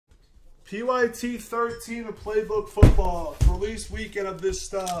PYT 13 of Playbook football. Release weekend of this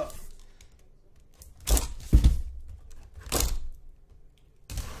stuff.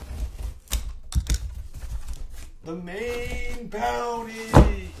 The main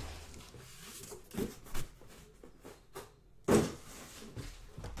bounty.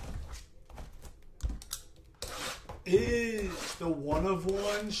 Is the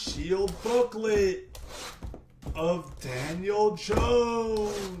 1-of-1 Shield booklet of Daniel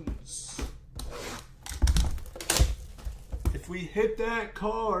Jones. If we hit that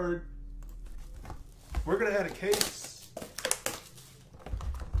card, we're going to add a case.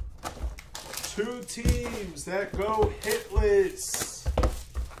 2 teams that go hitless.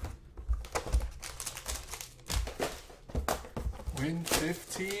 Win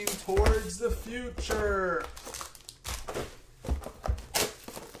 15 towards the future.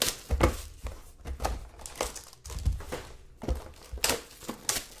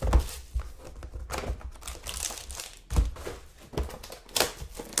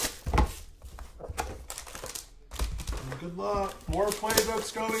 Good luck. More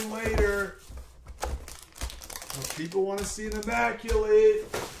playbooks going later. People want to see an Immaculate.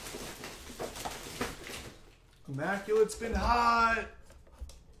 Immaculate's been hot.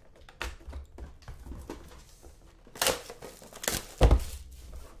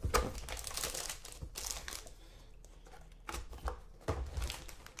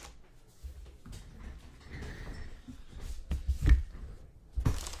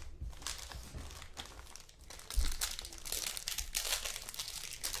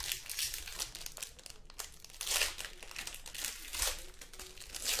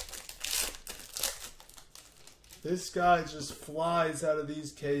 This guy just flies out of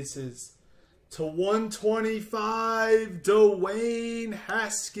these cases. To 125, Dwayne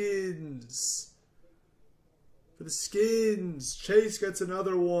Haskins. For the Skins. Chase gets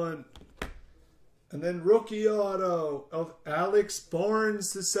another one. And then rookie auto of Alex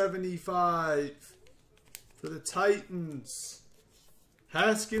Barnes to 75. For the Titans.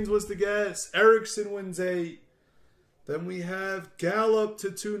 Haskins was the guess. Erickson wins 8. Then we have Gallup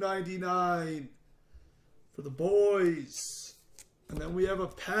to 299. For the boys. And then we have a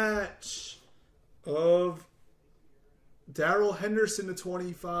patch of Darrell Henderson to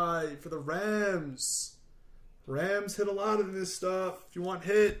 25 for the Rams. Rams hit a lot of this stuff if you want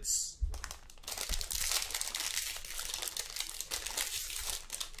hits.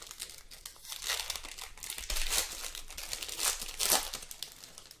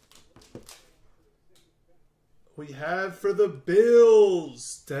 We have for the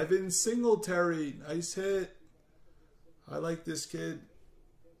Bills, Devin Singletary. Nice hit. I like this kid.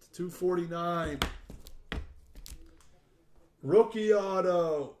 249. Rookie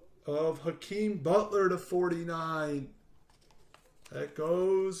auto of Hakeem Butler to 49. That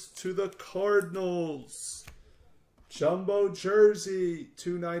goes to the Cardinals. Jumbo jersey,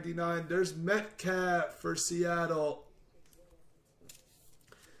 299. There's Metcalf for Seattle.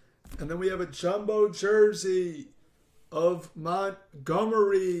 And then we have a jumbo jersey of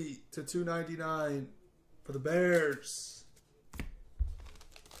Montgomery to 299 for the Bears.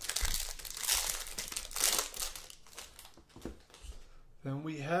 Then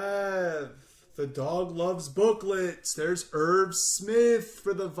we have the Dog Loves booklets. There's Irv Smith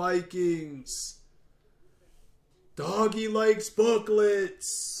for the Vikings. Doggy likes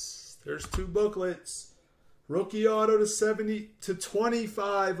booklets. There's 2 booklets. Rookie auto to 70 to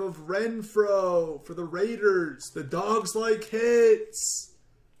 25 of Renfro for the Raiders. The dogs like hits.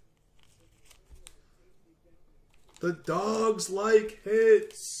 The dogs like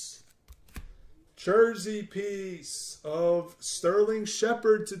hits. Jersey piece of Sterling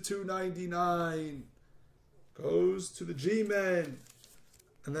Shepard to 299. Goes to the G-Men.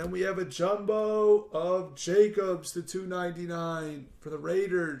 And then we have a jumbo of Jacobs to 299 for the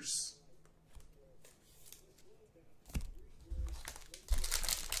Raiders.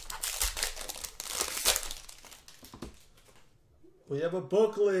 We have a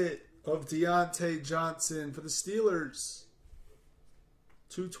booklet of Deontay Johnson for the Steelers.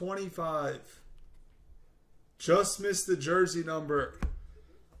 225. Just missed the jersey number.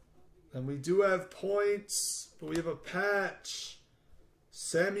 And we do have points, but we have a patch.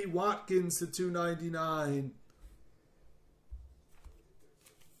 Sammy Watkins to 299.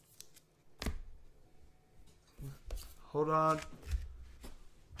 Hold on.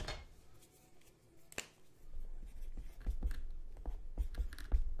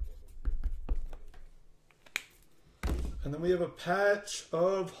 And then we have a patch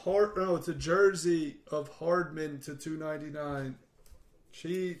of it's a jersey of Hardman to 299.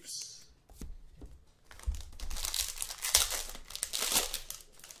 Chiefs.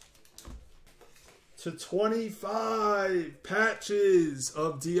 2/25 patches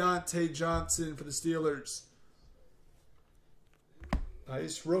of Deontay Johnson for the Steelers.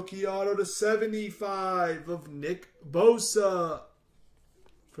 Nice rookie auto /75 of Nick Bosa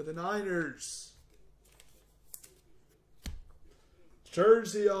for the Niners.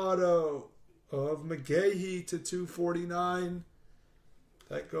 Jersey auto of McGahee /249.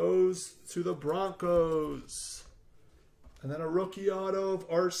 That goes to the Broncos. And then a rookie auto of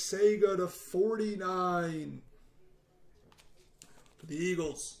Arcega /49 for the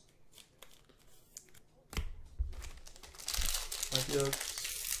Eagles.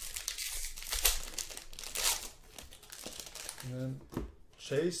 And then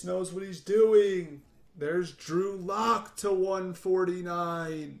Chase knows what he's doing. There's Drew Lock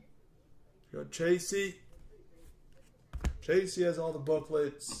 /149. Go Chasey. Chasey has all the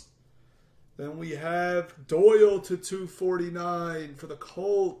booklets. Then we have Doyle /249 for the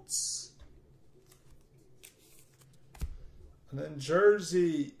Colts. And then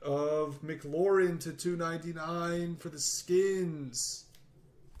jersey of McLaurin /299 for the Skins.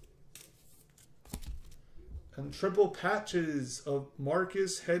 And triple patches of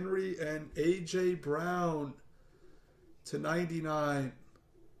Marcus Henry and A.J. Brown /99.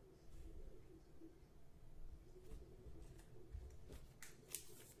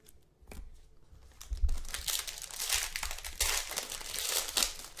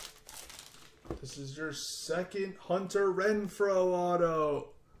 This is your second Hunter Renfrow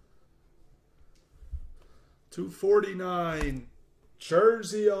auto. /249.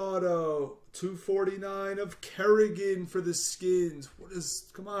 Jersey auto. /249 of Kerrigan for the Skins. What is...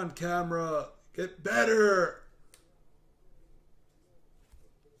 Come on, camera. Get better.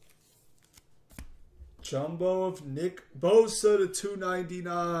 Jumbo of Nick Bosa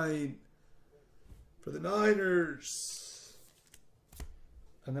 /299 for the Niners.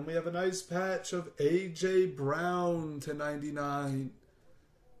 And then we have a nice patch of A.J. Brown /99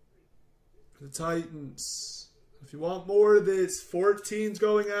 for the Titans. If you want more of this, 14's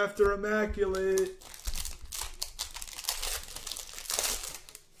going after Immaculate.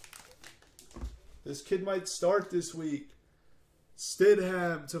 This kid might start this week.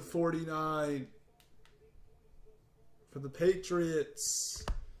 Stidham /49 for the Patriots.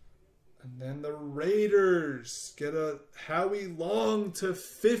 And then the Raiders get a Howie Long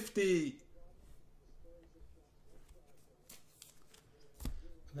 /50.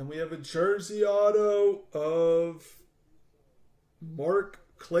 And then we have a jersey auto of Mark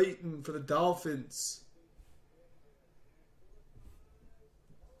Clayton for the Dolphins.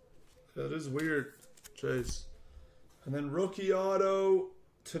 That is weird, Chase. And then rookie auto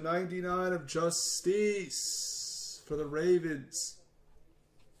 /99 of Justice for the Ravens.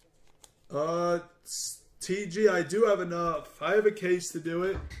 TG, I do have enough. I have a case to do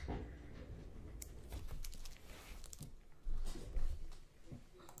it.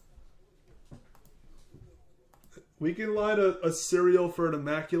 We can line a serial for an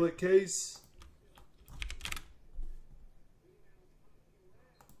Immaculate case.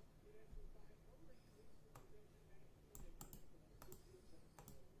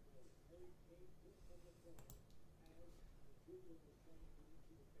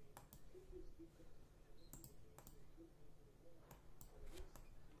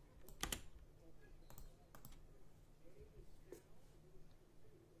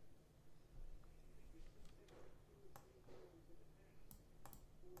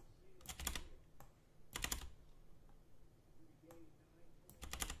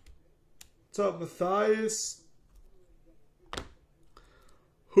 What's up, Matthias?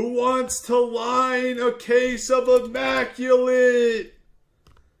 Who wants to line a case of Immaculate?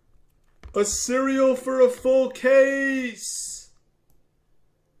 A serial for a full case.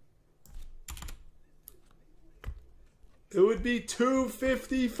 It would be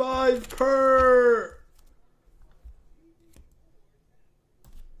 $2.55 per.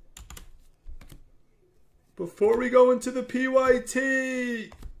 Before we go into the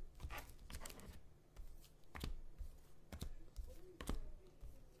PYT.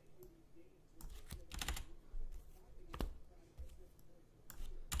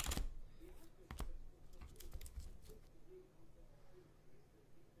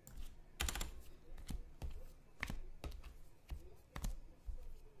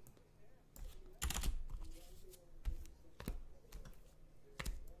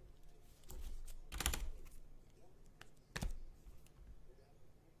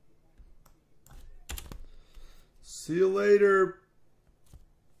 See you later.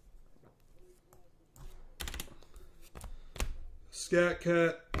 Scat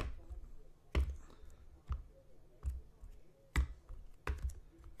Cat.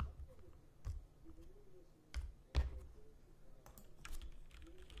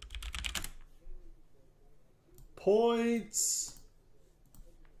 points.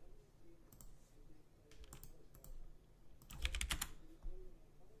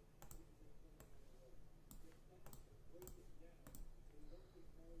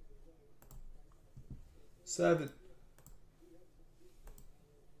 Seven.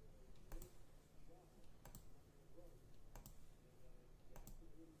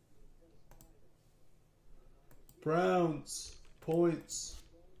 Browns, points.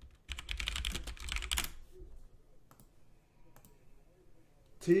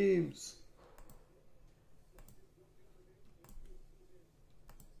 Teams.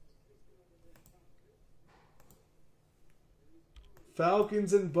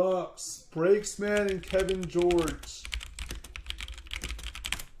 Falcons and Bucks. Brakesman and Kevin George.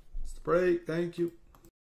 It's the break. Thank you.